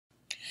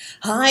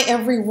Hi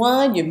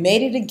everyone, you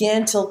made it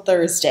again till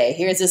Thursday.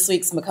 Here's this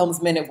week's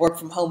McCombs Minute Work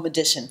From Home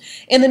edition.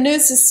 In the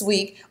news this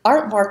week,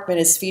 Art Markman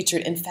is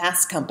featured in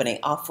Fast Company,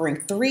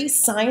 offering 3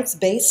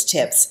 science-based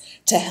tips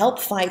to help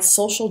fight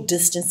social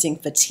distancing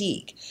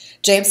fatigue.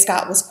 James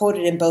Scott was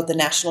quoted in both the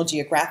National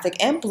Geographic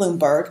and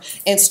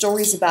Bloomberg in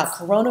stories about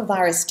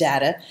coronavirus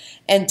data,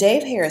 and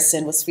Dave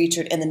Harrison was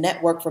featured in the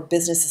Network for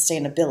Business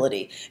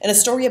Sustainability in a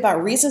story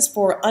about reasons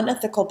for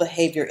unethical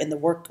behavior in the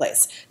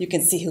workplace. You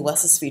can see who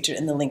else is featured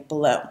in the link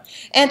below.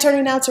 And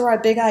turning now to our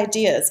big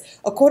ideas.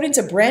 According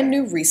to brand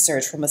new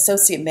research from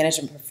Associate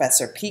Management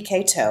Professor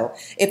P.K. Toe,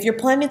 if you're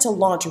planning to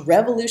launch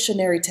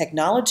revolutionary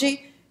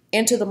technology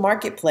into the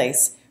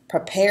marketplace,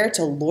 prepare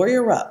to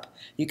lawyer up.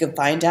 You can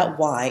find out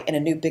why in a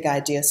new big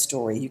idea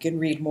story. You can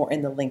read more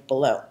in the link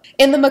below.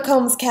 In the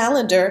McCombs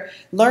calendar,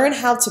 learn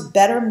how to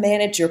better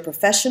manage your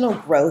professional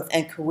growth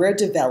and career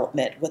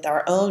development with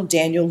our own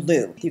Daniel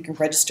Liu. You can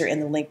register in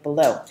the link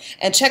below.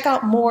 And check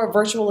out more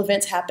virtual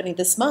events happening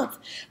this month.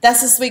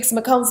 That's this week's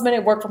McCombs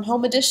Minute Work From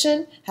Home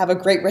edition. Have a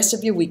great rest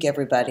of your week,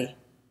 everybody.